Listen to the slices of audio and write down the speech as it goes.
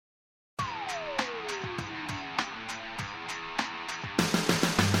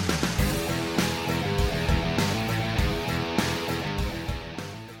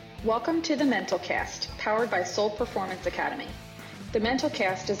Welcome to the Mental Cast, powered by Soul Performance Academy. The Mental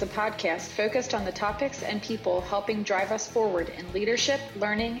Cast is a podcast focused on the topics and people helping drive us forward in leadership,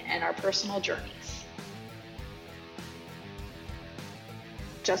 learning, and our personal journeys.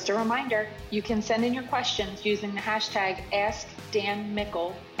 Just a reminder, you can send in your questions using the hashtag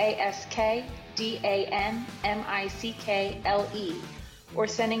AskDanMickle, AskDanMickle, or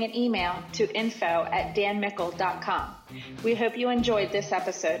sending an email to info@danmickle.com. We hope you enjoyed this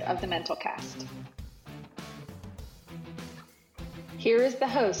episode of the Mental Cast. Here is the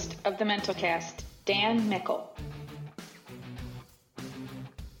host of the Mental Cast, Dan Mickle.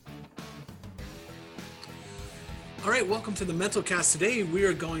 All right, welcome to the Mental Cast. Today we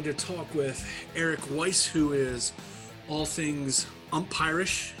are going to talk with Erik Weiss, who is all things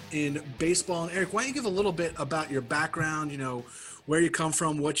umpirish in baseball. And Erik, why don't you give a little bit about your background, where you come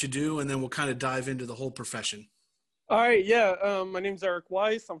from, what you do, and then we'll kind of dive into the whole profession. All right, yeah. My name's Erik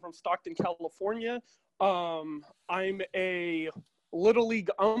Weiss. I'm from Stockton, California. I'm a Little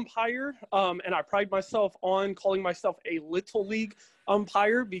League umpire, and I pride myself on calling myself a Little League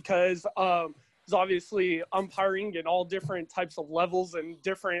umpire because it's obviously umpiring in all different types of levels and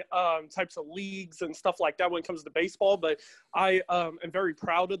different types of leagues and stuff like that when it comes to baseball. But I am very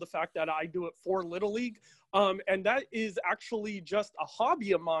proud of the fact that I do it for Little League. And that is actually just a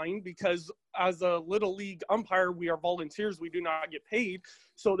hobby of mine because as a Little League umpire, we are volunteers. We do not get paid.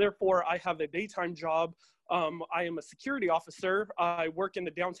 So therefore, I have a daytime job. I am a security officer. I work in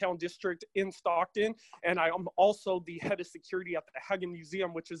the downtown district in Stockton, and I am also the head of security at the Hagen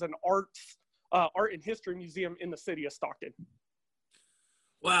Museum, which is an art and history museum in the city of Stockton.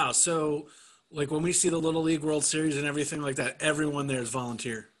 Wow. So like when we see the Little League World Series and everything like that, everyone there is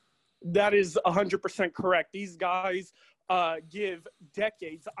volunteer. That is 100% correct. These guys give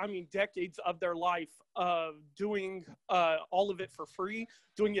decades of their life doing all of it for free,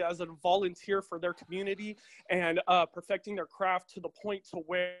 doing it as a volunteer for their community, and perfecting their craft to the point to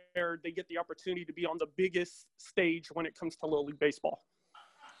where they get the opportunity to be on the biggest stage when it comes to Little League baseball.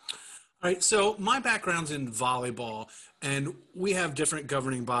 All right, so my background's in volleyball, and we have different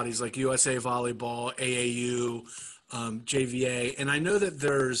governing bodies like USA Volleyball, AAU, JVA, and I know that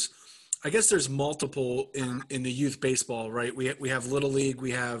there's multiple in the youth baseball, right? We have Little League, we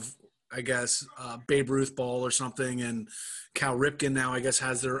have, Babe Ruth Ball or something, and Cal Ripken now,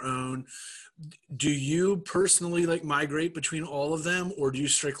 has their own. Do you personally migrate between all of them, or do you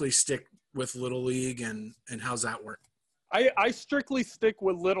strictly stick with Little League, and how's that work? I strictly stick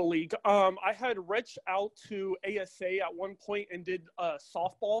with Little League. I had reached out to ASA at one point and did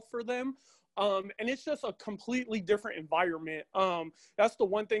softball for them. And it's just a completely different environment. That's the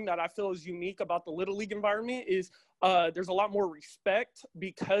one thing that I feel is unique about the Little League environment is there's a lot more respect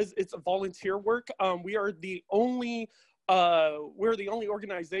because it's a volunteer work. We're the only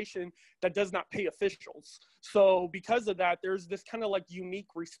organization that does not pay officials. So because of that, there's this kind of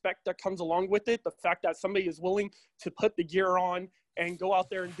unique respect that comes along with it. The fact that somebody is willing to put the gear on and go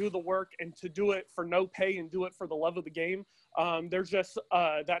out there and do the work and to do it for no pay and do it for the love of the game. There's just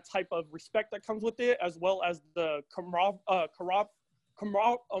that type of respect that comes with it, as well as the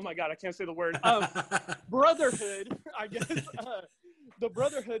brotherhood, the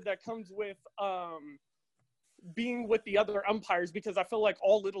brotherhood that comes with being with the other umpires, because I feel like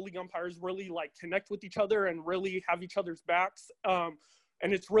all Little League umpires really connect with each other and really have each other's backs.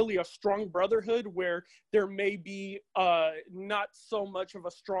 And it's really a strong brotherhood where there may be not so much of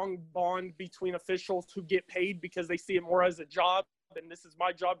a strong bond between officials who get paid because they see it more as a job. And this is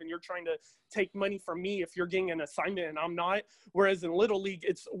my job and you're trying to take money from me if you're getting an assignment and I'm not. Whereas in Little League,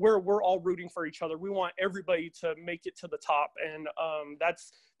 it's where we're all rooting for each other. We want everybody to make it to the top. And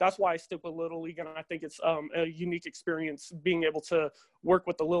that's why I stick with Little League. And I think it's a unique experience being able to work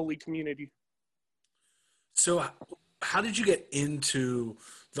with the Little League community. So how did you get into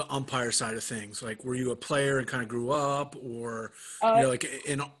the umpire side of things? Were you a player and kind of grew up, or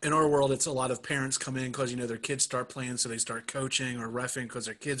in our world, it's a lot of parents come in because their kids start playing, so they start coaching or reffing because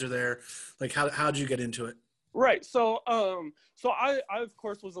their kids are there. How did you get into it? Right. So I of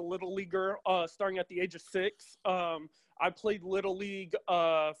course was a Little Leaguer starting at the age of 6. I played Little League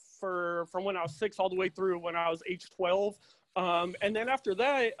from when I was 6 all the way through when I was age 12. And then after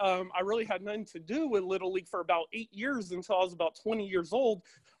that, I really had nothing to do with Little League for about 8 years until I was about 20 years old.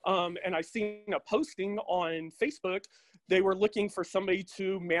 And I seen a posting on Facebook. They were looking for somebody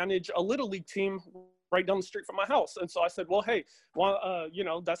to manage a Little League team right down the street from my house. And so I said, well, hey,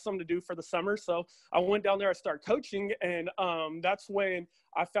 that's something to do for the summer. So I went down there, I started coaching. And that's when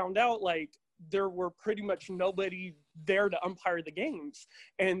I found out there were pretty much nobody there to umpire the games.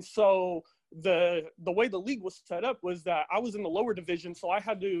 And so the way the league was set up was that I was in the lower division, so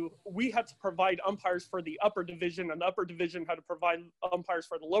we had to provide umpires for the upper division, and the upper division had to provide umpires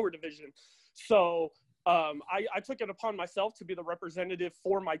for the lower division. So I took it upon myself to be the representative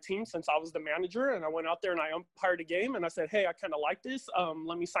for my team since I was the manager, and I went out there and I umpired a game, and I said, hey, I kind of like this.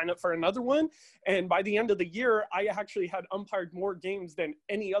 Let me sign up for another one. And by the end of the year, I actually had umpired more games than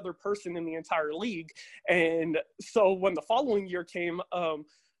any other person in the entire league. And so when the following year came,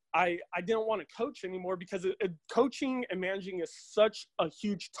 I didn't want to coach anymore because coaching and managing is such a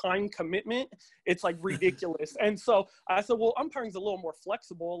huge time commitment. It's like ridiculous. And so I said, well, umpiring's a little more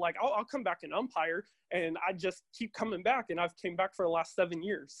flexible. Like I'll come back and umpire, and I just keep coming back. And I've came back for the last 7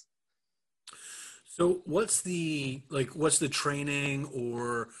 years. So what's the training,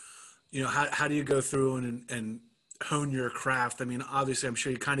 or, how do you go through and hone your craft? I mean, obviously I'm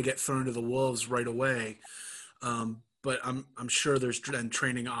sure you kind of get thrown to the wolves right away. But I'm sure there's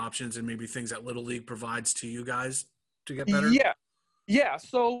training options and maybe things that Little League provides to you guys to get better. Yeah.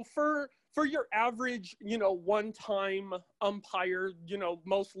 So for your average, one-time umpire,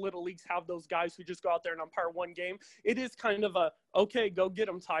 most Little Leagues have those guys who just go out there and umpire one game. It is kind of okay, go get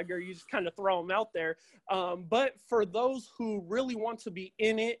them, Tiger. You just kind of throw them out there. But for those who really want to be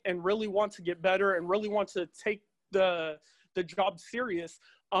in it and really want to get better and really want to take the job serious,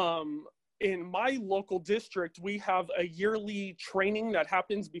 in my local district, we have a yearly training that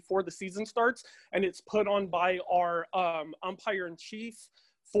happens before the season starts, and it's put on by our umpire-in-chief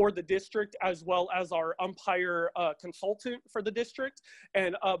for the district, as well as our umpire consultant for the district.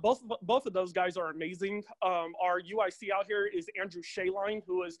 And both of those guys are amazing. Our UIC out here is Andrew Shaline,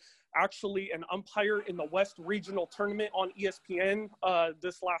 who is actually an umpire in the West Regional Tournament on ESPN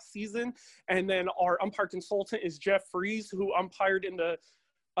this last season. And then our umpire consultant is Jeff Freeze, who umpired in the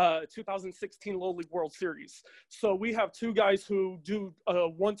 2016 Little League World Series. So we have two guys who do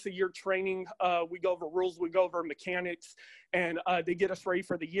once a year training. We go over rules, we go over mechanics, and they get us ready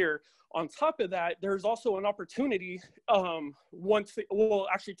for the year. On top of that, there's also an opportunity twice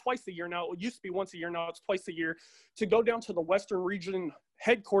a year now. It used to be once a year, now it's twice a year, to go down to the Western Region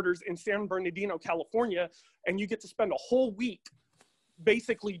headquarters in San Bernardino, California, and you get to spend a whole week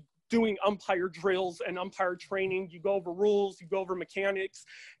basically doing umpire drills and umpire training. You go over rules, you go over mechanics,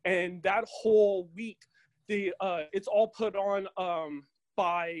 and that whole week, it's all put on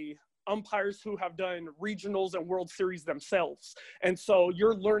by umpires who have done regionals and World Series themselves. And so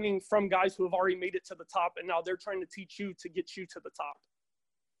you're learning from guys who have already made it to the top, and now they're trying to teach you to get you to the top.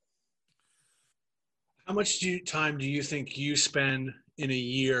 How much time do you think you spend in a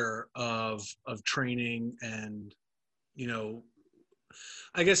year of training? And,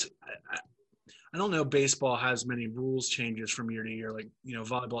 I guess I don't know. Baseball has many rules changes from year to year. Like,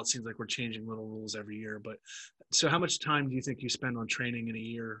 volleyball, it seems like we're changing little rules every year. But so how much time do you think you spend on training in a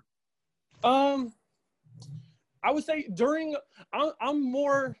year? I would say I'm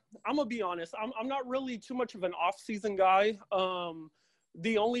gonna be honest. I'm not really too much of an off-season guy.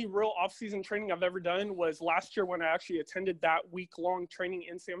 The only real off-season training I've ever done was last year when I actually attended that week-long training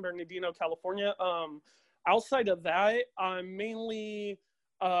in San Bernardino, California. Outside of that, I'm mainly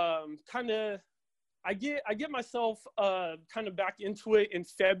I get myself kind of back into it in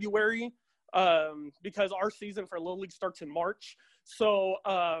February because our season for Little League starts in March. So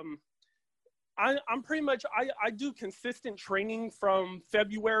I'm pretty much I do consistent training from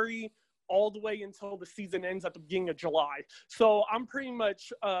February all the way until the season ends at the beginning of July. So I'm pretty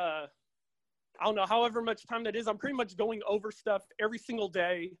much I don't know, however much time that is, I'm pretty much going over stuff every single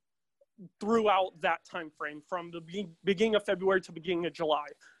day throughout that time frame from the beginning of February to beginning of July.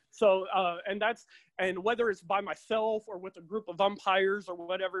 So and whether it's by myself or with a group of umpires or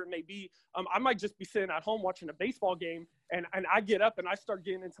whatever it may be, I might just be sitting at home watching a baseball game, and I get up and I start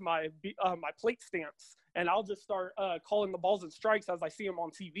getting into my plate stance, and I'll just start calling the balls and strikes as I see them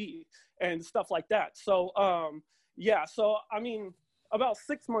on TV and stuff like that. So so I mean, about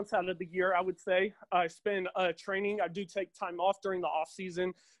 6 months out of the year, I would say, I spend training. I do take time off during the off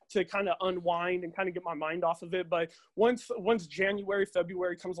season to kind of unwind and kind of get my mind off of it. But once January,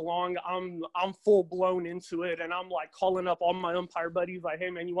 February comes along, I'm full blown into it, and I'm like calling up all my umpire buddies, like, hey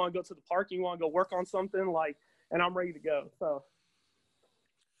man, you want to go to the park? You want to go work on something? Like, and I'm ready to go.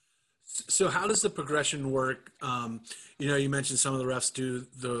 So how does the progression work? You mentioned some of the refs do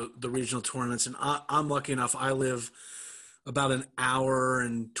the regional tournaments, and I'm lucky enough. I live about an hour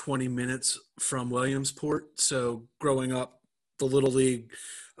and 20 minutes from Williamsport. So growing up, the Little League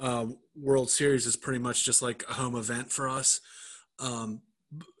World Series is pretty much just like a home event for us.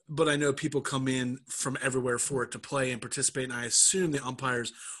 But I know people come in from everywhere for it to play and participate. And I assume the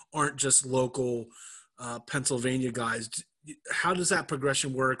umpires aren't just local Pennsylvania guys. how does that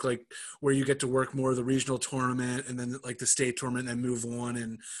progression work? Like where you get to work more of the regional tournament and then like the state tournament and move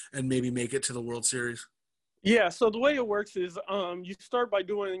on and maybe make it to the World Series? Yeah, so the way it works is you start by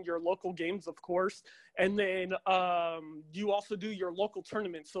doing your local games, of course, and then you also do your local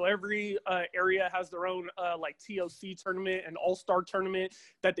tournaments. So every area has their own like TOC tournament and all-star tournament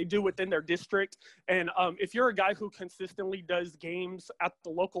that they do within their district. And if you're a guy who consistently does games at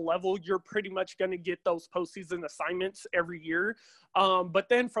the local level, you're pretty much going to get those postseason assignments every year. But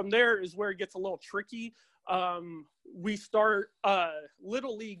then from there is where it gets a little tricky. We start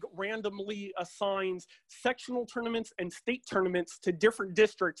Little League randomly assigns sectional tournaments and state tournaments to different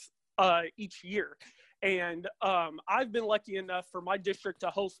districts each year. And I've been lucky enough for my district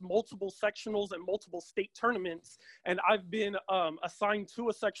to host multiple sectionals and multiple state tournaments. And I've been assigned to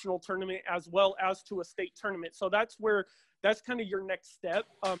a sectional tournament as well as to a state tournament. So that's kind of your next step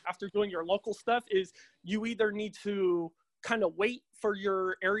after doing your local stuff is you either need to kind of wait for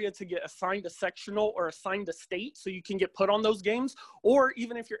your area to get assigned a sectional or assigned a state so you can get put on those games. Or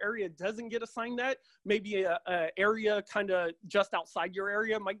even if your area doesn't get assigned that, maybe a area kind of just outside your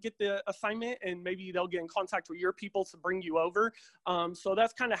area might get the assignment and maybe they'll get in contact with your people to bring you over. So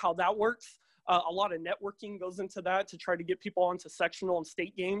that's kind of how that works. A lot of networking goes into that to try to get people onto sectional and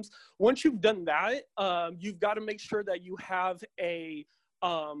state games. Once you've done that, you've got to make sure that you have a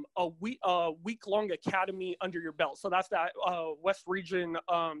week-long academy under your belt. So that's that West Region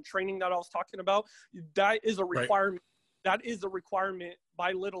training that I was talking about. That is a requirement. Right. That is a requirement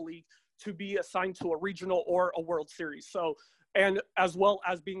by Little League to be assigned to a regional or a World Series. So, and as well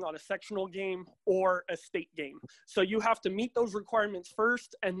as being on a sectional game or a state game. So you have to meet those requirements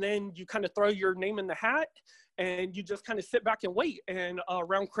first, and then you kind of throw your name in the hat, and you just kind of sit back and wait. And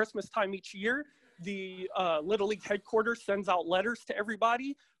around Christmas time each year, the Little League headquarters sends out letters to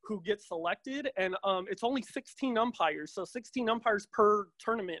everybody who gets selected, and it's only 16 umpires, so 16 umpires per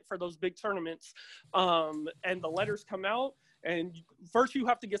tournament for those big tournaments. And the letters come out, and first you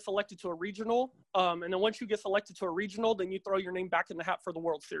have to get selected to a regional, and then once you get selected to a regional, then you throw your name back in the hat for the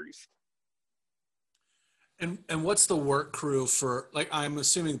World Series. And what's the work crew for? Like, I'm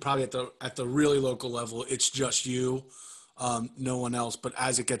assuming probably at the really local level, it's just you, no one else. But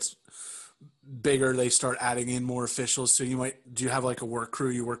as it gets bigger, they start adding in more officials. So do you have like a work crew?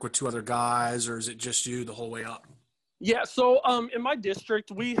 You work with two other guys, or is it just you the whole way up? Yeah, so in my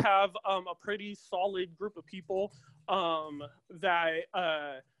district, we have a pretty solid group of people that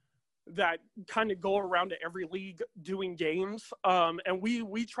kind of go around to every league doing games. And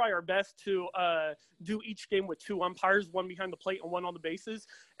we try our best to do each game with two umpires, one behind the plate and one on the bases.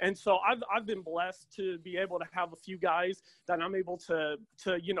 And so I've been blessed to be able to have a few guys that I'm able to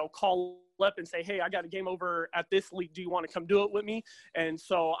call up and say, hey, I got a game over at this league. Do you want to come do it with me? And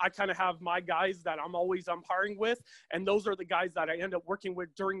so I kind of have my guys that I'm always umpiring with. And those are the guys that I end up working with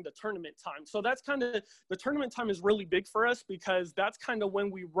during the tournament time. So that's kind of, the tournament time is really big for us because that's kind of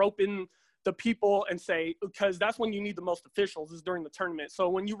when we rope in the people and say, because that's when you need the most officials is during the tournament. So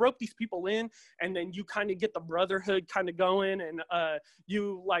when you rope these people in and then you kind of get the brotherhood kind of going and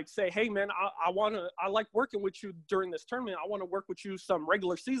you like say, hey man, I like working with you during this tournament. I want to work with you some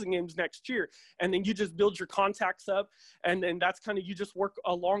regular season games next year. And then you just build your contacts up. And then that's kind of, you just work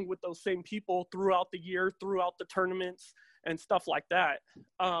along with those same people throughout the year, throughout the tournaments and stuff like that.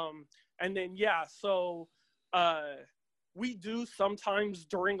 And then, yeah, so, we do sometimes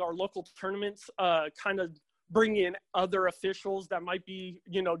during our local tournaments kind of bring in other officials that might be,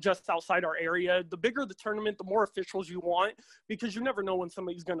 just outside our area. The bigger the tournament, the more officials you want because you never know when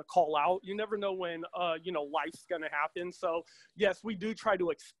somebody's going to call out. You never know when, life's going to happen. So, yes, we do try to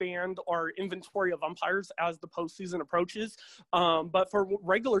expand our inventory of umpires as the postseason approaches. But for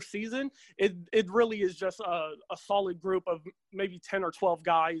regular season, it really is just a solid group of maybe 10 or 12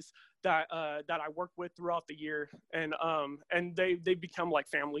 guys that I work with throughout the year, and they become like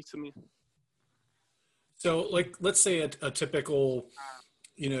family to me. So, like, let's say a typical,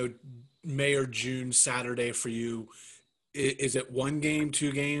 May or June Saturday for you. Is it one game,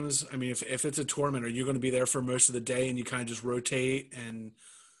 two games? I mean, if it's a tournament, are you going to be there for most of the day and you kind of just rotate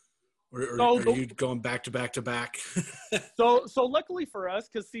or are you going back to back to back? So luckily for us,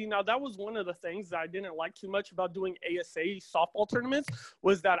 because see, now that was one of the things that I didn't like too much about doing ASA softball tournaments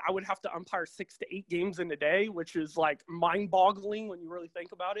was that I would have to umpire 6 to 8 games in a day, which is like mind-boggling when you really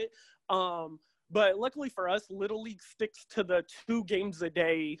think about it. But luckily for us, Little League sticks to the 2 games a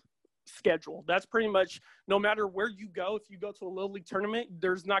day schedule. That's pretty much no matter where you go. If you go to a Little League tournament,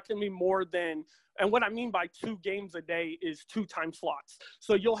 there's not going to be more than, and what I mean by 2 games a day is 2 time slots.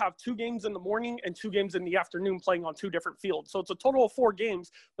 So you'll have 2 games in the morning and 2 games in the afternoon playing on 2 different fields. So it's a total of 4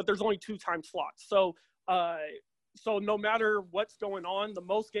 games, but there's only 2 time slots. So so no matter what's going on, the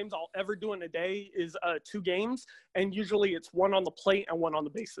most games I'll ever do in a day is 2 games, and usually it's 1 on the plate and 1 on the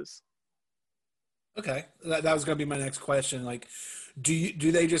bases. Okay, that was going to be my next question. Like,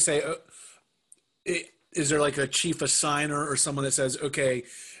 do they just say, is there like a chief assigner or someone that says, okay,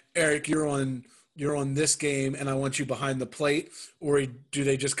 Erik, you're on this game and I want you behind the plate, or do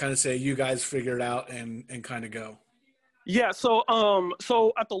they just kind of say, you guys figure it out and kind of go? Yeah, so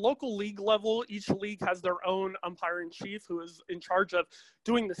at the local league level, each league has their own umpire in chief who is in charge of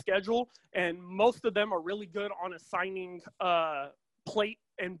doing the schedule, and most of them are really good on assigning plate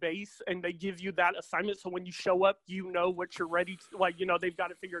and base, and they give you that assignment. So when you show up, you know what you're ready to, like, you know, they've got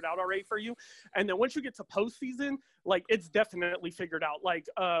it figured out already for you. And then once you get to postseason, like, it's definitely figured out. Like,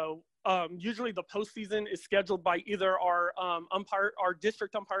 usually the postseason is scheduled by either our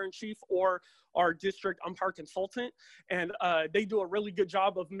district umpire in chief, or our district umpire consultant. And they do a really good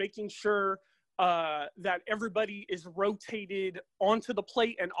job of making sure that everybody is rotated onto the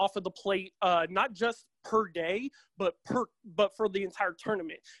plate and off of the plate, not just per day, but for the entire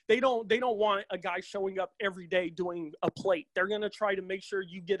tournament. They don't want a guy showing up every day doing a plate. They're going to try to make sure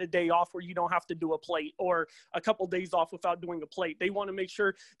you get a day off where you don't have to do a plate, or a couple days off without doing a plate. They want to make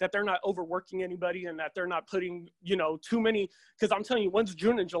sure that they're not overworking anybody, and that they're not putting, you know, too many, because I'm telling you, once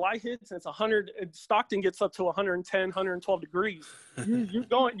June and July hits, and it's 100, Stockton gets up to 110, 112 degrees.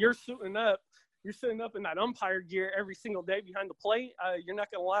 You're suiting up. You're sitting up in that umpire gear every single day behind the plate. You're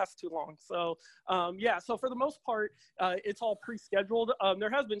not going to last too long. So, so for the most part, it's all pre-scheduled. There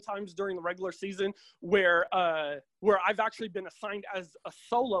has been times during the regular season where I've actually been assigned as a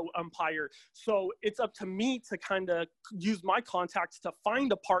solo umpire. So it's up to me to kind of use my contacts to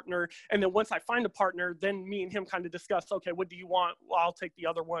find a partner. And then once I find a partner, then me and him kind of discuss, okay, what do you want? Well, I'll take the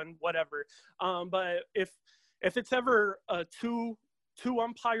other one, whatever. But if it's ever a two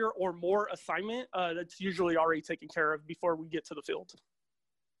umpire or more assignment, that's usually already taken care of before we get to the field.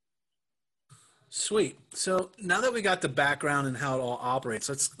 Sweet. So now that we got the background and how it all operates,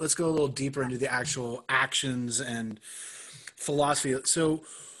 let's go a little deeper into the actual actions and philosophy. So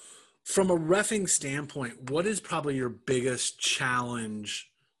from a reffing standpoint, what is probably your biggest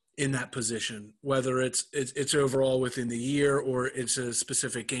challenge in that position, whether it's overall within the year or it's a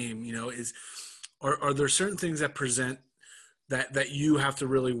specific game? You know, are there certain things that present that you have to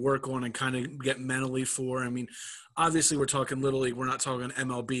really work on and kind of get mentally for? I mean, obviously we're talking Little League. We're not talking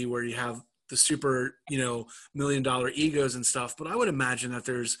MLB where you have the super, you know, $1 million egos and stuff. But I would imagine that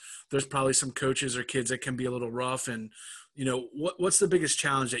there's probably some coaches or kids that can be a little rough. And, you know, what's the biggest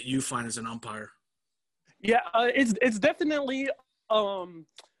challenge that you find as an umpire? Yeah, it's definitely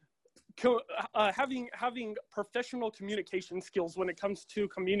having professional communication skills when it comes to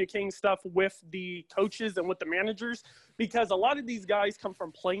communicating stuff with the coaches and with the managers, because a lot of these guys come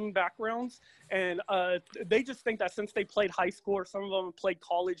from playing backgrounds, and they just think that since they played high school, or some of them played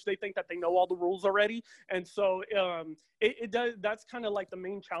college, they think that they know all the rules already. And so that's kind of like the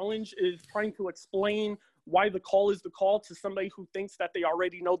main challenge, is trying to explain why the call is the call to somebody who thinks that they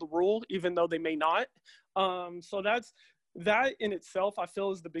already know the rule, even though they may not. So that in itself, I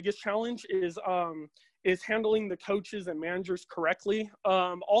feel, is the biggest challenge, is handling the coaches and managers correctly.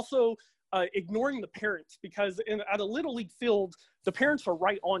 Also, ignoring the parents, because at a Little League field, the parents are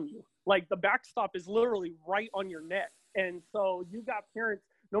right on you. Like, the backstop is literally right on your neck. And so you got parents,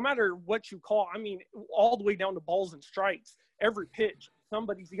 no matter what you call, I mean, all the way down to balls and strikes, every pitch,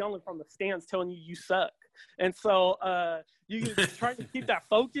 somebody's yelling from the stands telling you suck. And so you trying to keep that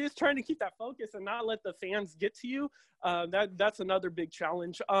focus and not let the fans get to you. That's another big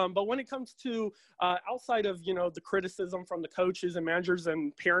challenge. But when it comes to outside of, you know, the criticism from the coaches and managers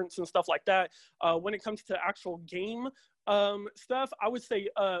and parents and stuff like that, when it comes to actual game stuff, I would say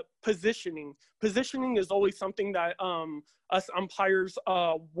positioning. Positioning is always something that us umpires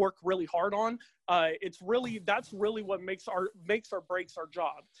work really hard on. That's really what makes or breaks our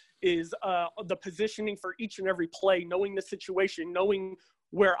job, is the positioning for each and every play, knowing the situation, knowing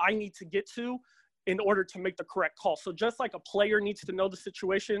where I need to get to in order to make the correct call. So just like a player needs to know the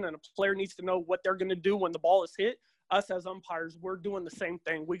situation and a player needs to know what they're going to do when the ball is hit, us as umpires, we're doing the same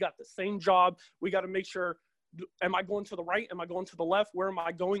thing. We got the same job. We got to make sure, am I going to the right? Am I going to the left? Where am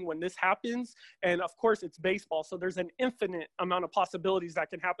I going when this happens? And of course, it's baseball, so there's an infinite amount of possibilities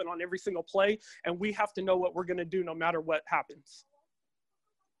that can happen on every single play, and we have to know what we're going to do no matter what happens.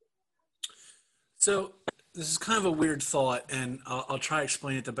 So this is kind of a weird thought, and I'll try to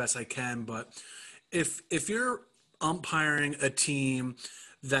explain it the best I can. But if you're umpiring a team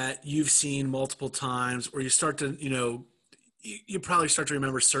that you've seen multiple times, or you start to, you know, you probably start to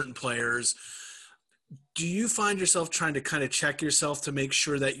remember certain players, do you find yourself trying to kind of check yourself to make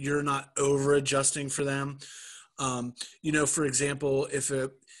sure that you're not over adjusting for them? For example, if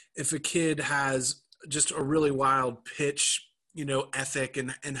a kid has just a really wild pitch, ethic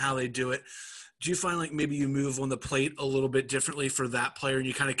and how they do it, do you find like maybe you move on the plate a little bit differently for that player and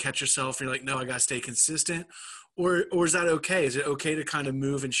you kind of catch yourself and you're like, no, I got to stay consistent? Or is that okay? Is it okay to kind of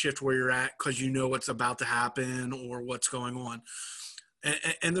move and shift where you're at because you know what's about to happen or what's going on?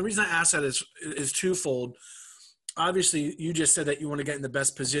 And the reason I ask that is twofold. Obviously, you just said that you want to get in the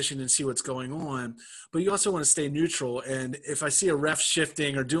best position and see what's going on, but you also want to stay neutral. And if I see a ref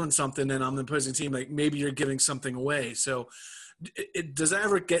shifting or doing something and I'm the opposing team, like maybe you're giving something away. So does that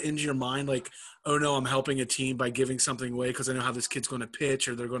ever get into your mind like, oh no, I'm helping a team by giving something away because I know how this kid's going to pitch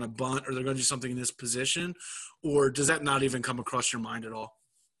or they're going to bunt or they're going to do something in this position? Or does that not even come across your mind at all?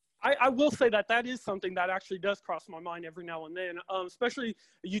 I will say that is something that actually does cross my mind every now and then. Especially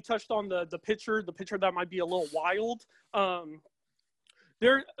you touched on the pitcher that might be a little wild.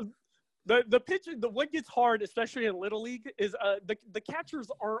 The pitcher, what gets hard, especially in Little League, is the catchers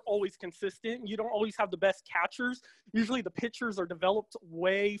aren't always consistent. You don't always have the best catchers. Usually the pitchers are developed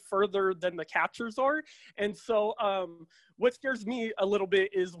way further than the catchers are. And so what scares me a little bit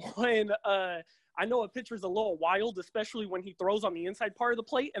is when I know a pitcher's a little wild, especially when he throws on the inside part of the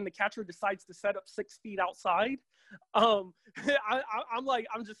plate and the catcher decides to set up 6 feet outside. I'm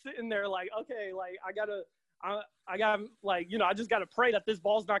just sitting there like, okay, like I got like, I just got to pray that this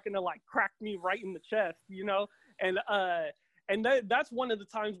ball's not going to like crack me right in the chest, and that's one of the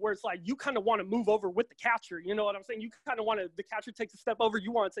times where it's like you kind of want to move over with the catcher. You know what I'm saying? You kind of want to, the catcher takes a step over,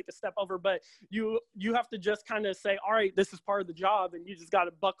 you want to take a step over, but you have to just kind of say, all right, this is part of the job, and you just got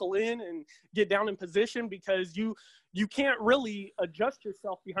to buckle in and get down in position because you can't really adjust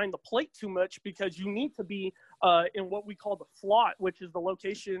yourself behind the plate too much because you need to be in what we call the slot, which is the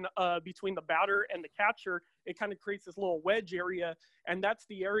location between the batter and the catcher. It kind of creates this little wedge area, and that's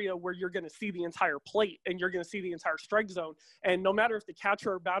the area where you're going to see the entire plate and you're going to see the entire strike zone. And no matter if the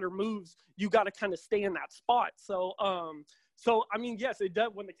catcher or batter moves, you got to kind of stay in that spot. So I mean, yes, it does.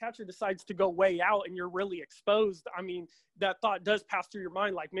 When the catcher decides to go way out and you're really exposed, I mean, that thought does pass through your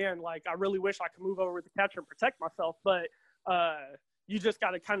mind. Like, man, like I really wish I could move over with the catcher and protect myself. But you just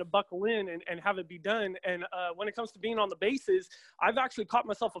got to kind of buckle in and have it be done. And when it comes to being on the bases, I've actually caught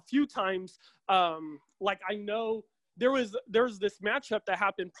myself a few times. Like I know there was this matchup that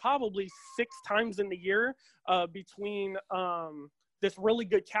happened probably 6 times in the year between this really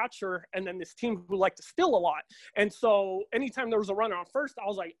good catcher and then this team who liked to steal a lot. And so anytime there was a runner on first, I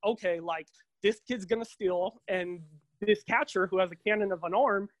was like, okay, like this kid's going to steal, and this catcher who has a cannon of an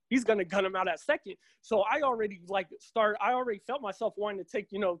arm, he's going to gun him out at second. So I already felt myself wanting to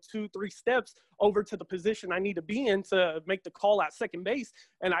take, 2-3 steps over to the position I need to be in to make the call at second base.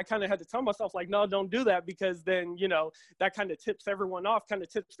 And I kind of had to tell myself like, no, don't do that, because then, that kind of tips everyone off, kind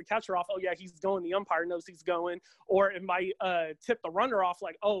of tips the catcher off. Oh yeah, he's going. The umpire knows he's going. Or it might tip the runner off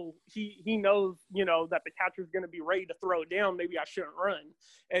like, oh, he knows, that the catcher's going to be ready to throw it down. Maybe I shouldn't run.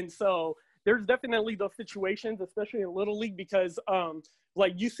 And so there's definitely those situations, especially in Little League, because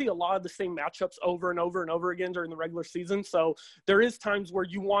like you see a lot of the same matchups over and over and over again during the regular season. So there is times where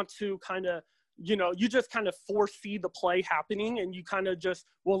you want to kind of, you just kind of foresee the play happening, and you kind of just,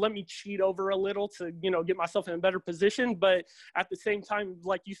 well, let me cheat over a little to, get myself in a better position. But at the same time,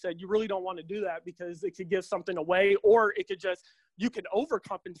 like you said, you really don't want to do that because it could give something away, or it could just, you could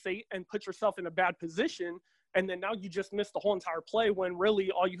overcompensate and put yourself in a bad position. And then now you just missed the whole entire play when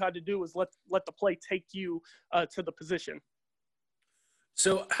really all you had to do was let the play take you to the position.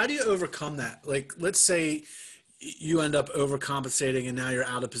 So how do you overcome that? Like, let's say you end up overcompensating and now you're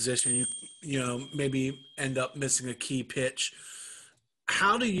out of position. You maybe end up missing a key pitch.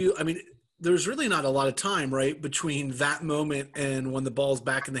 How do you, I mean, there's really not a lot of time, right, between that moment and when the ball's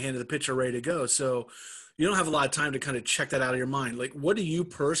back in the hand of the pitcher ready to go. So you don't have a lot of time to kind of check that out of your mind. Like, what do you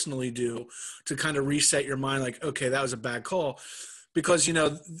personally do to kind of reset your mind? Like, okay, that was a bad call. Because,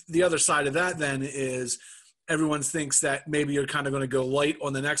 the other side of that then is everyone thinks that maybe you're kind of going to go light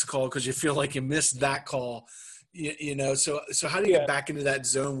on the next call because you feel like you missed that call, So how do you get back into that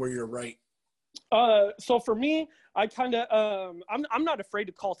zone where you're right? So for me, I kind of, I'm not afraid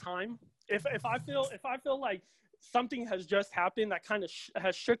to call time. If I feel like something has just happened that kind of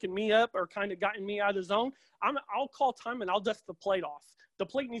has shooken me up or kind of gotten me out of the zone, I'll call time and I'll dust the plate off. The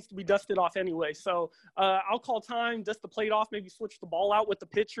plate needs to be dusted off anyway. So I'll call time, dust the plate off, maybe switch the ball out with the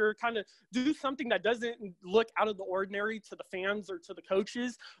pitcher, kind of do something that doesn't look out of the ordinary to the fans or to the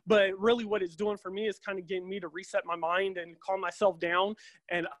coaches. But really what it's doing for me is kind of getting me to reset my mind and calm myself down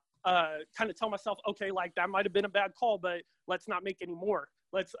and kind of tell myself, okay, like that might have been a bad call, but let's not make any more.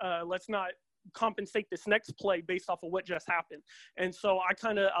 Let's not compensate this next play based off of what just happened. And so I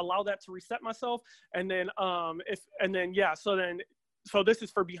kind of allow that to reset myself. And then so this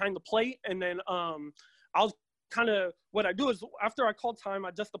is for behind the plate. And then I'll kind of, what I do is after I call time, I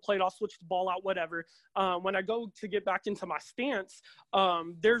adjust the plate, I'll switch the ball out, whatever. When I go to get back into my stance,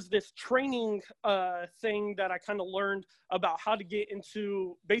 there's this training thing that I kind of learned about how to get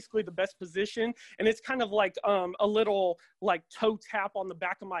into basically the best position. And it's kind of like a little like toe tap on the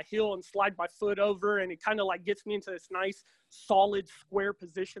back of my heel and slide my foot over. And it kind of like gets me into this nice, solid square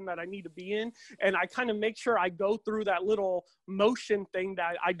position that I need to be in. And I kind of make sure I go through that little motion thing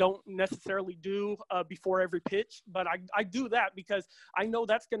that I don't necessarily do before every pitch, but I do that because I know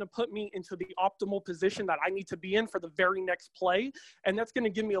that's going to put me into the optimal position that I need to be in for the very next play. And that's going to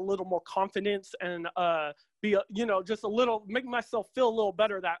give me a little more confidence and just a little, make myself feel a little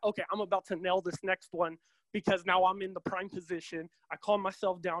better that, okay, I'm about to nail this next one because now I'm in the prime position. I calm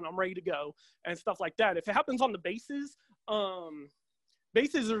myself down. I'm ready to go and stuff like that. If it happens on the bases,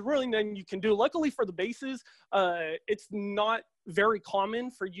 there's really nothing you can do. Luckily for the bases, it's not very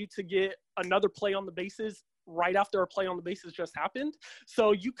common for you to get another play on the bases right after a play on the bases just happened.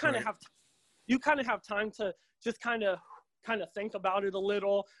 So you kind of have time to just kind of think about it a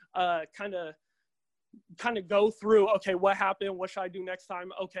little, kind of go through, okay, what happened? What should I do next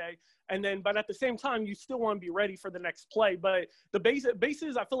time? Okay. And then, but at the same time, you still want to be ready for the next play. But the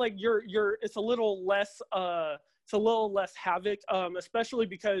bases, I feel like it's a little less, havoc, especially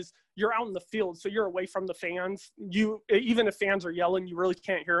because you're out in the field. So you're away from the fans. Even if fans are yelling, you really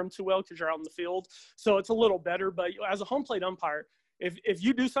can't hear them too well because you're out in the field. So it's a little better. But as a home plate umpire, if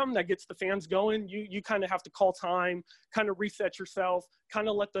you do something that gets the fans going, you kind of have to call time, kind of reset yourself, kind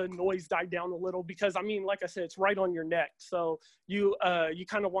of let the noise die down a little, because I mean, like I said, it's right on your neck. So you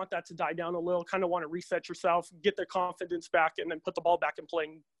kind of want that to die down a little, kind of want to reset yourself, get their confidence back, and then put the ball back in play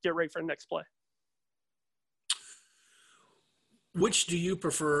and get ready for the next play. Which do you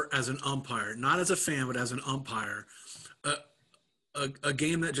prefer as an umpire, not as a fan, but as an umpire, a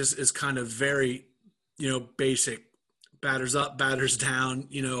game that just is kind of very, basic, batters up, batters down,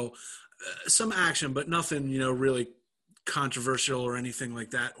 some action, but nothing, really controversial or anything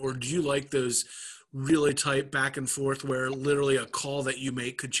like that? Or do you like those really tight back and forth where literally a call that you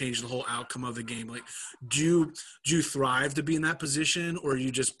make could change the whole outcome of the game? Like, do you thrive to be in that position, or you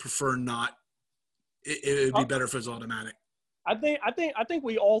just prefer not? It would be better if it was automatic. I think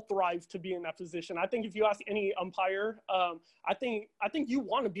we all thrive to be in that position. I think if you ask any umpire, I think you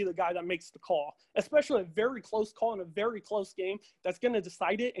want to be the guy that makes the call, especially a very close call in a very close game that's going to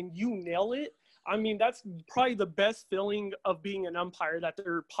decide it and you nail it. I mean, that's probably the best feeling of being an umpire that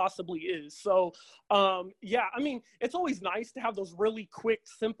there possibly is. So, yeah, I mean, it's always nice to have those really quick,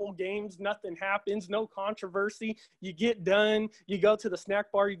 simple games. Nothing happens, no controversy. You get done, you go to the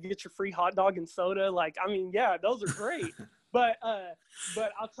snack bar, you get your free hot dog and soda. Like, I mean, yeah, those are great. But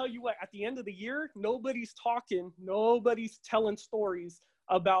I'll tell you what, at the end of the year, nobody's talking, nobody's telling stories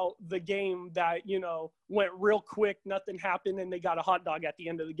about the game that, went real quick, nothing happened, and they got a hot dog at the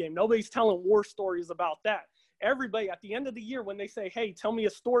end of the game. Nobody's telling war stories about that. Everybody at the end of the year, when they say, hey, tell me a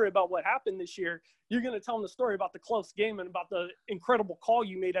story about what happened this year, you're going to tell them the story about the close game and about the incredible call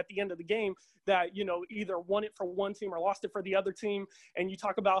you made at the end of the game that, either won it for one team or lost it for the other team. And you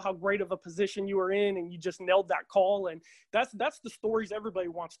talk about how great of a position you were in and you just nailed that call. And that's the stories. Everybody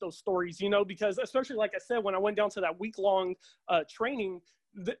wants those stories, because especially, like I said, when I went down to that week-long training,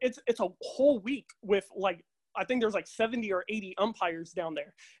 it's a whole week with I think there's 70 or 80 umpires down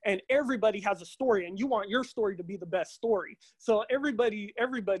there, and everybody has a story, and you want your story to be the best story. So everybody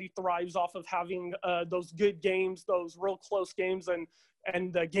thrives off of having those good games, those real close games,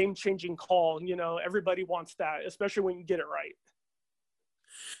 and the game-changing call. Everybody wants that, especially when you get it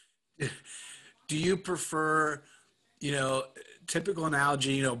right. Do you prefer, typical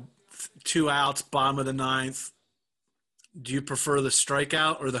analogy, 2 outs, bottom of the ninth? Do you prefer the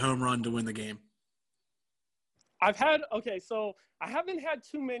strikeout or the home run to win the game? So I haven't had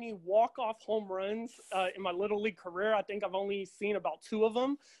too many walk-off home runs in my Little League career. I think I've only seen about 2 of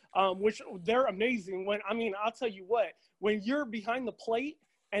them, which they're amazing. I'll tell you what, when you're behind the plate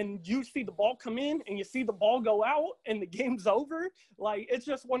and you see the ball come in and you see the ball go out and the game's over, it's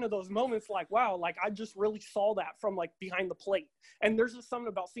just one of those moments wow, I just really saw that from behind the plate. And there's just something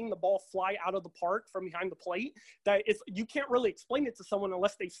about seeing the ball fly out of the park from behind the plate that you can't really explain it to someone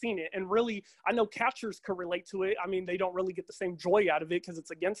unless they've seen it. And really, I know catchers could relate to it. I mean, they don't really get the same joy out of it because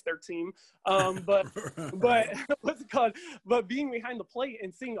it's against their team. But what's it called? But being behind the plate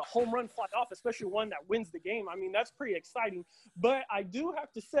and seeing a home run fly off, especially one that wins the game, I mean, that's pretty exciting. But I do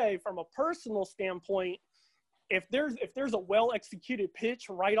have to say, from a personal standpoint, if there's a well executed pitch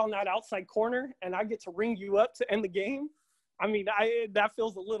right on that outside corner and I get to ring you up to end the game, I mean, that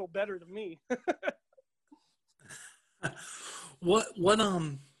feels a little better to me. What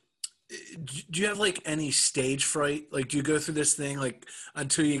do you have like any stage fright? Like, do you go through this thing like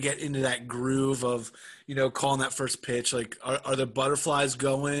until you get into that groove of, calling that first pitch? Like, are the butterflies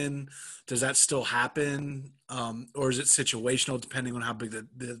going? Does that still happen? Or is it situational depending on how big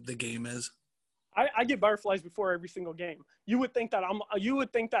the game is? I get butterflies before every single game. You would think that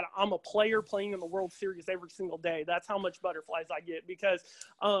I'm a player playing in the World Series every single day. That's how much butterflies I get because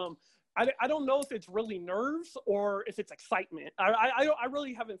I don't know if it's really nerves or if it's excitement. I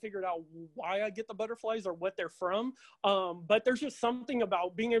really haven't figured out why I get the butterflies or what they're from. But there's just something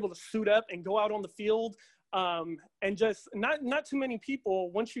about being able to suit up and go out on the field. And just not too many people,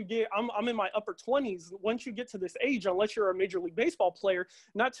 once you get, I'm in my upper 20s, once you get to this age, unless you're a Major League Baseball player,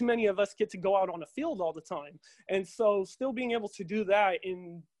 not too many of us get to go out on the field all the time. And so still being able to do that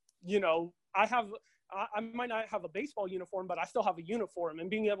in, I might not have a baseball uniform, but I still have a uniform, and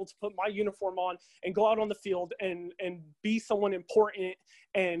being able to put my uniform on and go out on the field and be someone important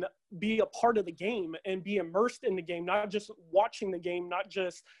and be a part of the game and be immersed in the game, not just watching the game, not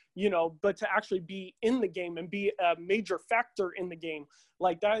just, but to actually be in the game and be a major factor in the game.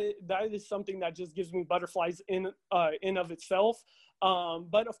 Like that is something that just gives me butterflies in of itself.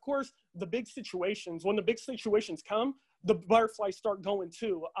 But of course, when the big situations come, the butterflies start going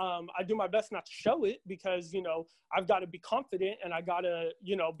too. I do my best not to show it because, I've got to be confident and I got to,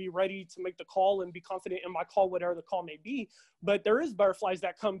 be ready to make the call and be confident in my call, whatever the call may be. But there is butterflies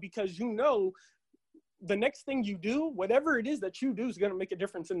that come because, the next thing you do, whatever it is that you do is going to make a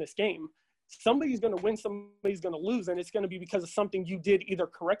difference in this game. Somebody's going to win, somebody's going to lose, and it's going to be because of something you did either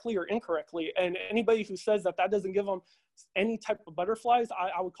correctly or incorrectly. And anybody who says that doesn't give them any type of butterflies,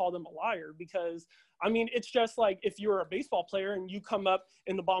 I would call them a liar because, it's just like if you're a baseball player and you come up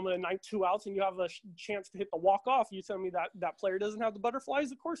in the bottom of the ninth, 2 outs, and you have a chance to hit the walk-off, you tell me that player doesn't have the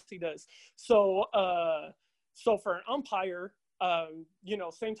butterflies? Of course he does. So for an umpire,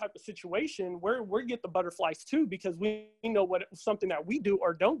 same type of situation, we get the butterflies too, because we know what something that we do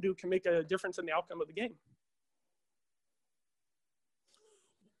or don't do can make a difference in the outcome of the game.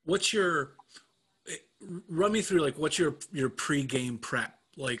 Run me through, like, what's your pre-game prep?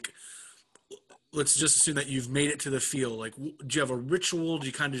 Like, let's just assume that you've made it to the field. Like, do you have a ritual? Do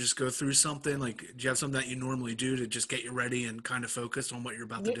you kind of just go through something? Like, do you have something that you normally do to just get you ready and kind of focused on what you're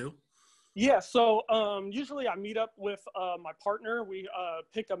about to do? Yeah, so usually I meet up with my partner. We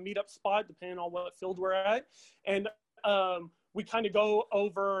pick a meetup spot depending on what field we're at, and we kind of go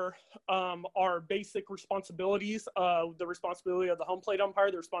over our basic responsibilities, the responsibility of the home plate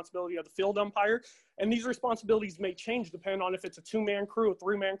umpire, the responsibility of the field umpire. And these responsibilities may change depending on if it's a 2-man crew, a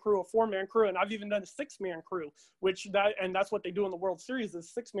 3-man crew, a 4-man crew. And I've even done a 6-man crew, and that's what they do in the World Series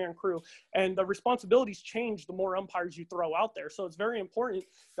is 6-man crew. And the responsibilities change the more umpires you throw out there. So it's very important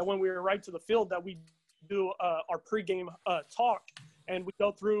that when we arrive to the field that we do our pregame talk, and we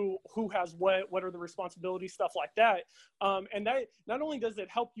go through who has what are the responsibilities, stuff like that. And that not only does it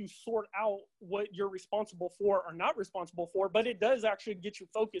help you sort out what you're responsible for or not responsible for, but it does actually get you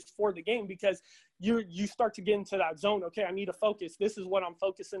focused for the game because you start to get into that zone. Okay, I need to focus. This is what I'm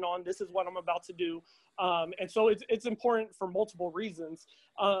focusing on. This is what I'm about to do. And so it's important for multiple reasons.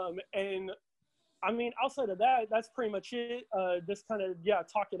 And outside of that, that's pretty much it. Just kind of,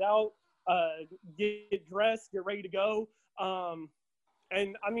 talk it out, get dressed, get ready to go.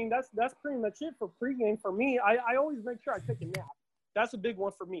 And that's pretty much it for pregame for me. I always make sure I take a nap. That's a big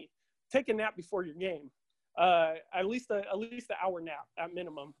one for me. Take a nap before your game. At least an hour nap at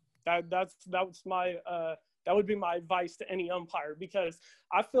minimum. That would be my advice to any umpire, because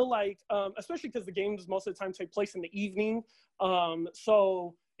I feel like, especially because the games most of the time take place in the evening.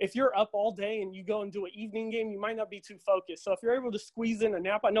 So if you're up all day and you go and do an evening game, you might not be too focused. So if you're able to squeeze in a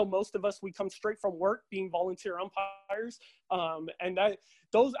nap, I know most of us, we come straight from work being volunteer umpires. And I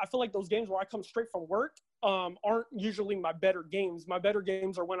feel like those games where I come straight from work aren't usually my better games. My better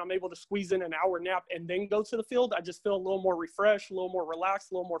games are when I'm able to squeeze in an hour nap and then go to the field. I just feel a little more refreshed, a little more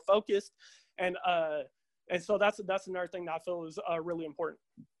relaxed, a little more focused. And so that's another thing that I feel is really important.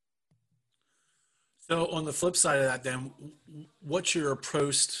 So on the flip side of that, then, what's your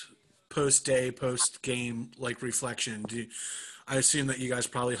post-day, post-game like reflection? I assume that you guys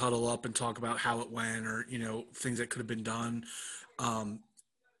probably huddle up and talk about how it went, or things that could have been done.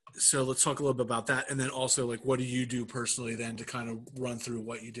 So let's talk a little bit about that, and then also, like, what do you do personally then to kind of run through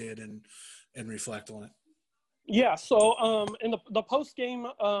what you did and reflect on it? Yeah. So in the post game,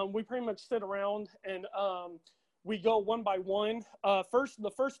 we pretty much sit around and we go one by one.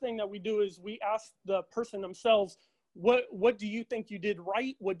 The first thing that we do is we ask the person themselves, what do you think you did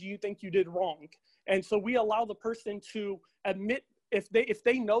right? What do you think you did wrong? And so we allow the person to admit, if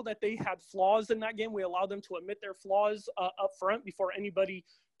they know that they had flaws in that game, we allow them to admit their flaws up front before anybody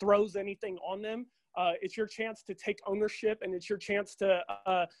throws anything on them. It's your chance to take ownership, and it's your chance to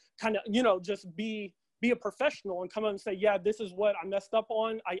kind of, you know, just be a professional and come up and say, yeah, this is what I messed up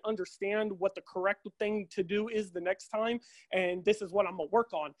on. I understand what the correct thing to do is the next time, and this is what I'm gonna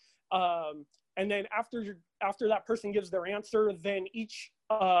work on. And then after that person gives their answer, then each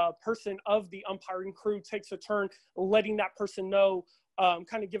person of the umpiring crew takes a turn letting that person know,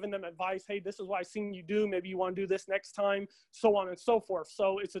 kind of giving them advice. Hey, this is what I've seen you do. Maybe you want to do this next time, so on and so forth.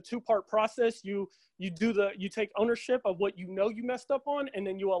 So it's a two-part process. You take ownership of what you know you messed up on, and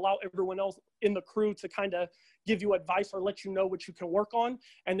then you allow everyone else in the crew to kind of give you advice or let you know what you can work on.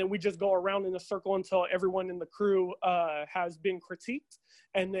 And then we just go around in a circle until everyone in the crew has been critiqued.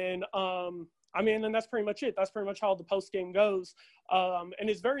 And then, and that's pretty much it. That's pretty much how the post game goes. And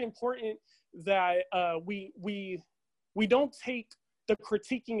it's very important that we don't take the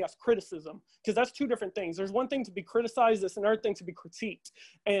critiquing as criticism, because that's two different things. There's one thing to be criticized, there's another thing to be critiqued.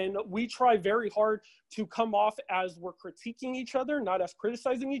 And we try very hard to come off as we're critiquing each other, not as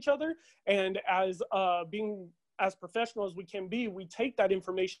criticizing each other. And as being as professional as we can be, we take that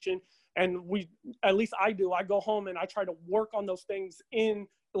information and at least I do, I go home and I try to work on those things in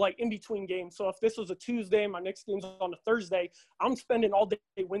between games. So if this was a Tuesday, my next game's on a Thursday, I'm spending all day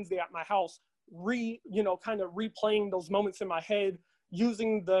Wednesday at my house, kind of replaying those moments in my head,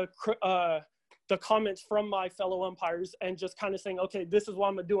 using the comments from my fellow umpires, and just kind of saying, okay, this is what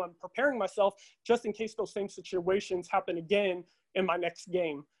I'm gonna do. I'm preparing myself just in case those same situations happen again in my next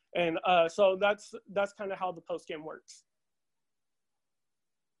game. And so that's kind of how the post game works.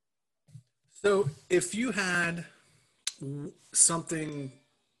 So if you had something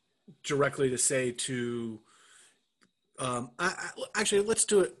directly to say to, actually, let's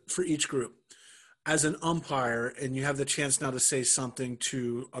do it for each group. As an umpire, and you have the chance now to say something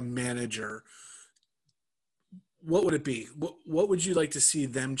to a manager, what would it be? What would you like to see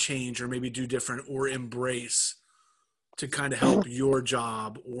them change or maybe do different or embrace to kind of help your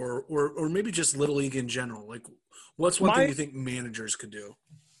job, or maybe just Little League in general? Like, what's one thing you think managers could do?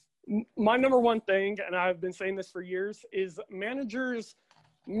 My number one thing, and I've been saying this for years, is managers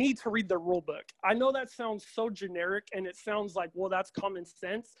need to read their rule book. I know that sounds so generic, and it sounds like, well, that's common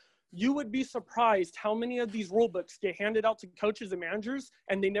sense. You would be surprised how many of these rule books get handed out to coaches and managers,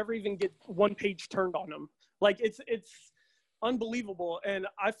 and they never even get one page turned on them. Like, it's unbelievable. And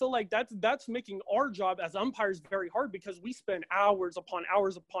I feel like that's making our job as umpires very hard, because we spend hours upon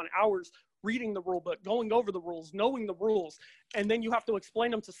hours upon hours reading the rule book, going over the rules, knowing the rules, and then you have to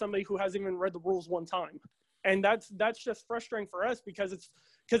explain them to somebody who hasn't even read the rules one time. And that's just frustrating for us, because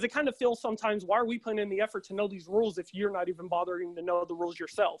it kind of feels sometimes, why are we putting in the effort to know these rules if you're not even bothering to know the rules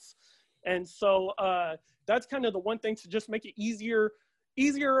yourself? And so that's kind of the one thing, to just make it easier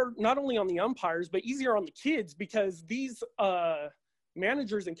not only on the umpires, but easier on the kids, because these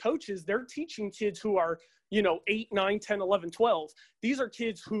managers and coaches, they're teaching kids who are, 8, 9, 10, 11, 12. These are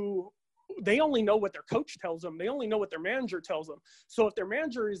kids who, they only know what their coach tells them. They only know what their manager tells them. So if their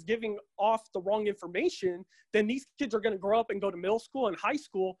manager is giving off the wrong information, then these kids are going to grow up and go to middle school and high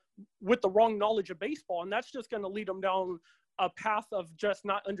school with the wrong knowledge of baseball. And that's just going to lead them down a path of just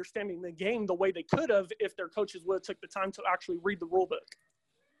not understanding the game the way they could have if their coaches would have took the time to actually read the rule book.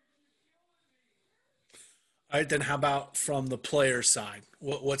 All right, then how about from the player side?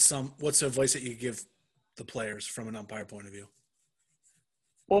 What's the advice that you give the players from an umpire point of view?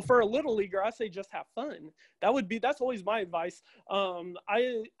 Well, for a little leaguer, I say just have fun. That's always my advice.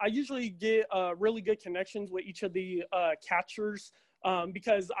 I usually get really good connections with each of the catchers,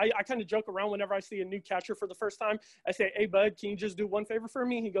 because I kind of joke around whenever I see a new catcher for the first time. I say, hey, bud, can you just do one favor for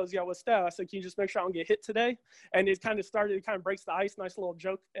me? He goes, yeah, what's that? I said, can you just make sure I don't get hit today? And it kind of breaks the ice, nice little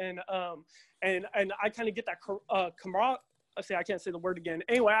joke. And I kind of get that camaraderie. I can't say the word again.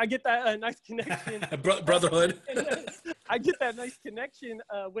 Anyway, I get that nice connection. Brotherhood. I get that nice connection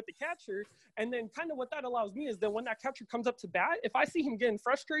with the catcher. And then kind of what that allows me is that when that catcher comes up to bat, if I see him getting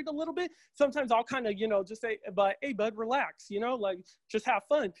frustrated a little bit, sometimes I'll kind of, just say, but hey, bud, relax, just have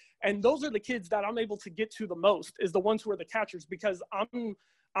fun. And those are the kids that I'm able to get to the most, is the ones who are the catchers, because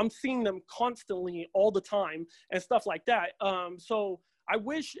I'm seeing them constantly all the time and stuff like that. So I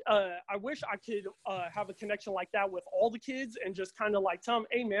wish I could have a connection like that with all the kids, and just kind of like tell them,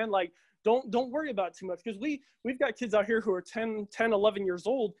 hey man, like don't worry about it too much, because we've got kids out here who are 10, 11 years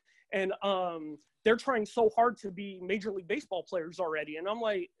old, and they're trying so hard to be Major League Baseball players already. And I'm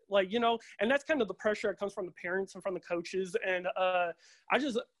like, and that's kind of the pressure that comes from the parents and from the coaches. And I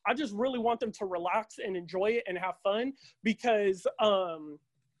just really want them to relax and enjoy it and have fun, because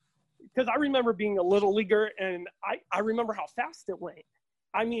I remember being a little leaguer, and I remember how fast it went.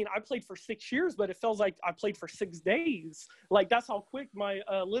 I mean, I played for 6 years, but it feels like I played for 6 days. Like, that's how quick my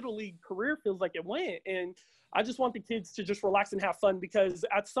little league career feels like it went. And I just want the kids to just relax and have fun, because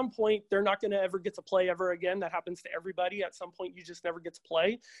at some point they're not going to ever get to play ever again. That happens to everybody. At some point you just never get to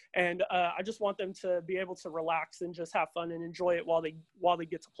play. And I just want them to be able to relax and just have fun and enjoy it while they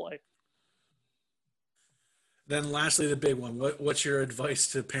get to play. Then lastly, the big one, what's your advice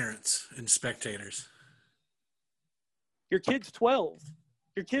to parents and spectators? Your kid's 12.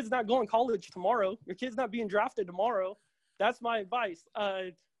 Your kid's not going to college tomorrow. Your kid's not being drafted tomorrow. That's my advice.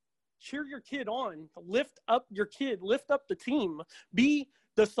 Cheer your kid on. Lift up your kid. Lift up the team. Be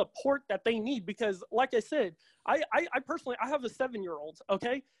the support that they need. Because like I said, I personally, I have a 7-year-old,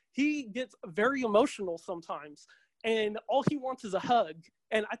 okay? He gets very emotional sometimes, and all he wants is a hug.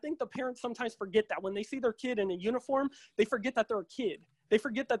 And I think the parents sometimes forget that. When they see their kid in a uniform, they forget that they're a kid. They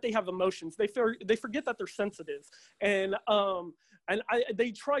forget that they have emotions. They forget that they're sensitive. And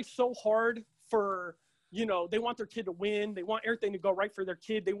they try so hard for, they want their kid to win. They want everything to go right for their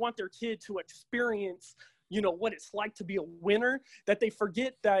kid. They want their kid to experience, what it's like to be a winner, that they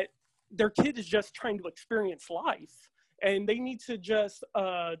forget that their kid is just trying to experience life. And they need to just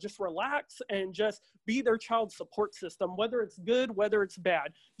relax and just be their child's support system, whether it's good, whether it's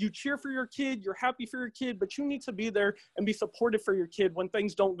bad. You cheer for your kid, you're happy for your kid, but you need to be there and be supportive for your kid when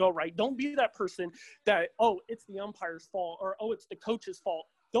things don't go right. Don't be that person that, it's the umpire's fault, or, it's the coach's fault.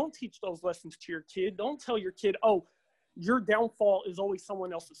 Don't teach those lessons to your kid. Don't tell your kid, your downfall is always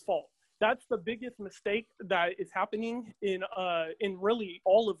someone else's fault. That's the biggest mistake that is happening in really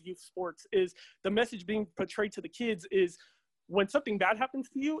all of youth sports, is the message being portrayed to the kids is, when something bad happens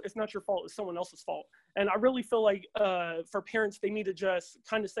to you, it's not your fault, it's someone else's fault. And I really feel like for parents, they need to just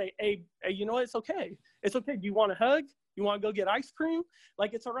kind of say, hey, you know what, it's okay. It's okay. Do you want a hug? You want to go get ice cream?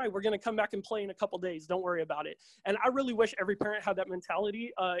 Like, it's all right. We're going to come back and play in a couple days. Don't worry about it. And I really wish every parent had that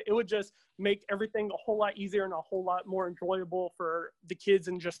mentality. It would just make everything a whole lot easier and a whole lot more enjoyable for the kids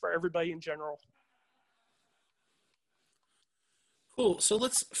and just for everybody in general. Cool. So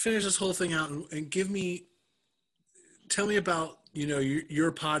let's finish this whole thing out and tell me about,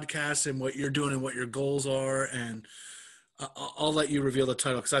 your podcast and what you're doing and what your goals are. And I'll let you reveal the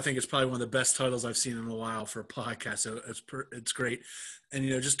title, because I think it's probably one of the best titles I've seen in a while for a podcast. So it's great. And,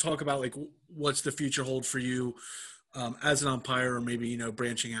 just talk about like what's the future hold for you as an umpire, or maybe,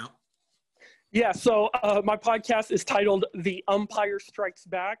 branching out. Yeah, so my podcast is titled The Umpire Strikes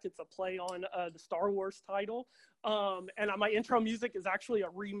Back. It's a play on the Star Wars title. And my intro music is actually a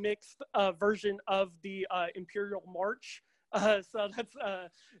remixed version of the Imperial March. So that's,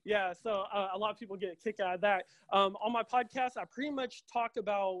 so a lot of people get a kick out of that. On my podcast, I pretty much talk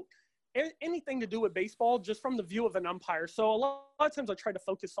about anything to do with baseball, just from the view of an umpire. So a lot of times I try to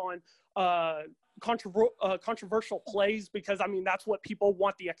focus on controversial plays, because that's what people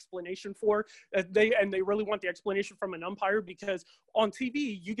want the explanation for. They really want the explanation from an umpire, because on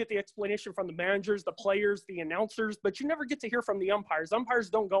TV you get the explanation from the managers, the players, the announcers, but you never get to hear from the umpires. Umpires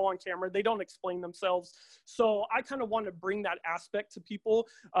don't go on camera, they don't explain themselves. So I kind of want to bring that aspect to people,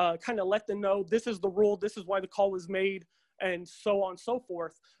 kind of let them know this is the rule, this is why the call was made, and so on and so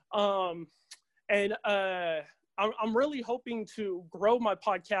forth. I'm really hoping to grow my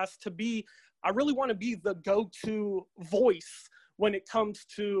podcast to be, I really want to be the go-to voice when it comes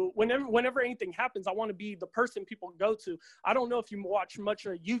to, whenever anything happens, I want to be the person people go to. I don't know if you watch much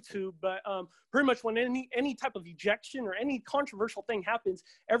of YouTube, but pretty much when any type of ejection or any controversial thing happens,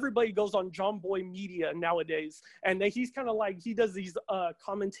 everybody goes on John Boy Media nowadays. And he's kind of like, he does these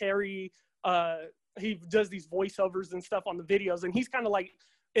commentary, he does these voiceovers and stuff on the videos. And he's kind of like,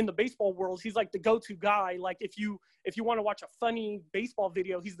 in the baseball world, he's like the go-to guy. Like if you want to watch a funny baseball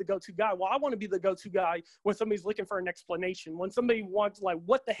video, he's the go-to guy. Well, I want to be the go-to guy when somebody's looking for an explanation. When somebody wants, like,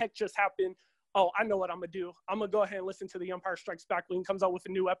 what the heck just happened? Oh, I know what I'm going to do. I'm going to go ahead and listen to The Umpire Strikes Back when he comes out with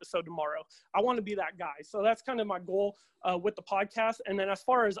a new episode tomorrow. I want to be that guy. So that's kind of my goal with the podcast. And then as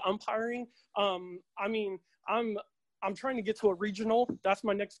far as umpiring, I'm trying to get to a regional. That's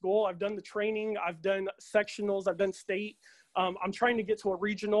my next goal. I've done the training. I've done sectionals. I've done state. I'm trying to get to a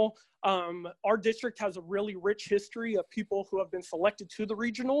regional. Our district has a really rich history of people who have been selected to the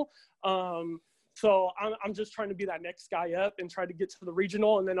regional. So I'm just trying to be that next guy up and try to get to the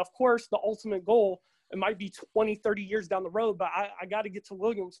regional. And then, of course, the ultimate goal, it might be 20, 30 years down the road, but I got to get to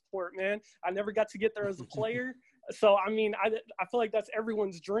Williamsport, man. I never got to get there as a player. So, I mean, I feel like that's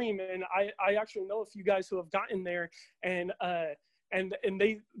everyone's dream. And I actually know a few guys who have gotten there, and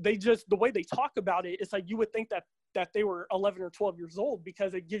they just, the way they talk about it, it's like you would think that they were 11 or 12 years old,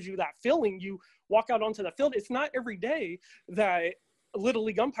 because it gives you that feeling. You walk out onto the field. It's not every day that Little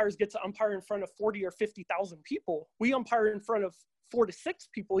League umpires get to umpire in front of 40 or 50,000 people. We umpire in front of 4 to 6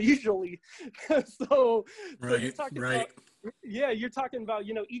 people usually. So you're talking about, you're talking about,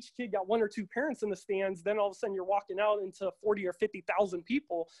 each kid got 1 or 2 parents in the stands. Then all of a sudden you're walking out into 40 or 50,000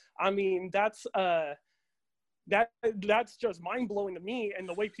 people. I mean, that's just mind blowing to me. And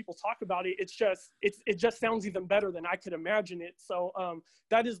the way people talk about it, it just sounds even better than I could imagine it. So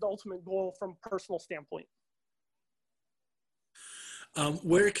that is the ultimate goal from a personal standpoint.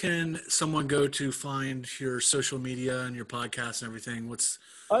 Where can someone go to find your social media and your podcast and everything?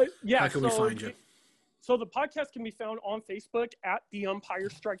 How can we find you? So the podcast can be found on Facebook at The Umpire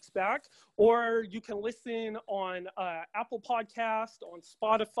Strikes Back, or you can listen on Apple Podcast, on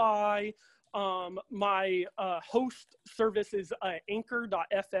Spotify. My host service is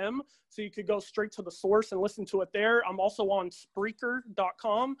anchor.fm, so you could go straight to the source and listen to it there. I'm also on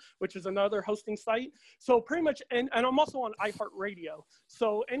Spreaker.com, which is another hosting site. So pretty much, and I'm also on iHeartRadio.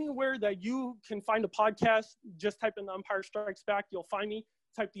 So anywhere that you can find a podcast, just type in The Umpire Strikes Back, you'll find me.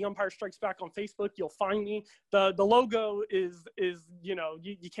 Type The Umpire Strikes Back on Facebook, you'll find me. The logo is you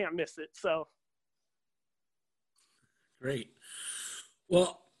can't miss it. So great.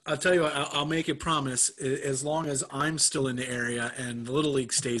 Well, I'll tell you what, I'll make a promise. As long as I'm still in the area and the Little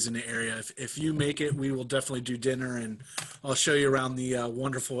League stays in the area, if you make it, we will definitely do dinner, and I'll show you around the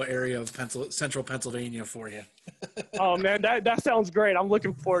wonderful area of central Pennsylvania for you. Oh, man, that sounds great. I'm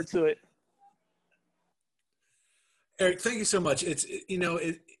looking forward to it. Erik, thank you so much. It's,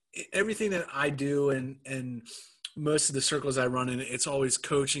 everything that I do and most of the circles I run in, it's always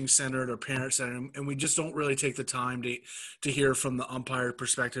coaching centered or parent centered, and we just don't really take the time to hear from the umpire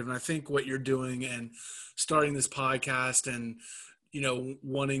perspective. And I think what you're doing and starting this podcast and,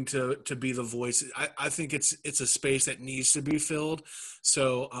 wanting to be the voice, I think it's a space that needs to be filled.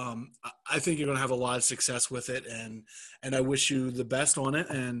 So I think you're going to have a lot of success with it, and I wish you the best on it.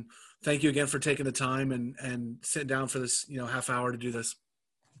 And thank you again for taking the time and sitting down for this, half hour to do this.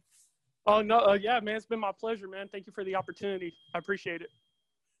 Oh, no. Yeah, man, it's been my pleasure, man. Thank you for the opportunity. I appreciate it.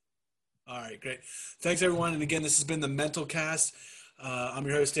 All right, great. Thanks, everyone. And again, this has been the Mental Cast. I'm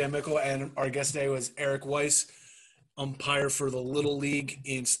your host, Dan Mickle, and our guest today was Erik Weiss, umpire for the Little League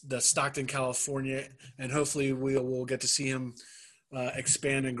in the Stockton, California. And hopefully we will get to see him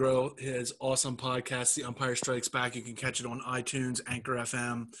expand and grow his awesome podcast, The Umpire Strikes Back. You can catch it on iTunes, Anchor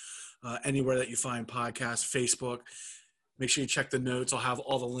FM, anywhere that you find podcasts, Facebook. Make sure you check the notes. I'll have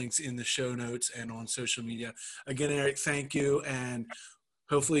all the links in the show notes and on social media. Again, Erik, thank you, and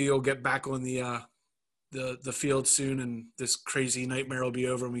hopefully you'll get back on the field soon, and this crazy nightmare will be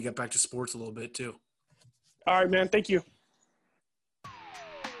over, and we get back to sports a little bit too. All right, man. Thank you.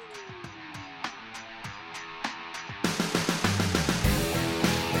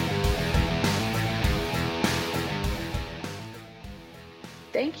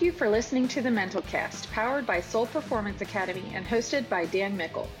 Thank you for listening to the Mental Cast, powered by Soul Performance Academy and hosted by Dan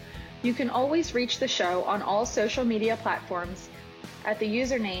Mickle. You can always reach the show on all social media platforms at the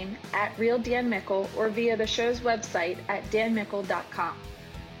username @RealDanMickle or via the show's website at danmickle.com.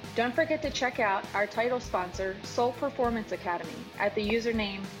 Don't forget to check out our title sponsor, Soul Performance Academy, at the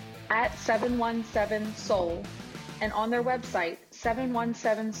username @717soul and on their website,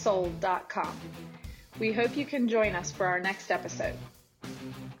 717soul.com. We hope you can join us for our next episode.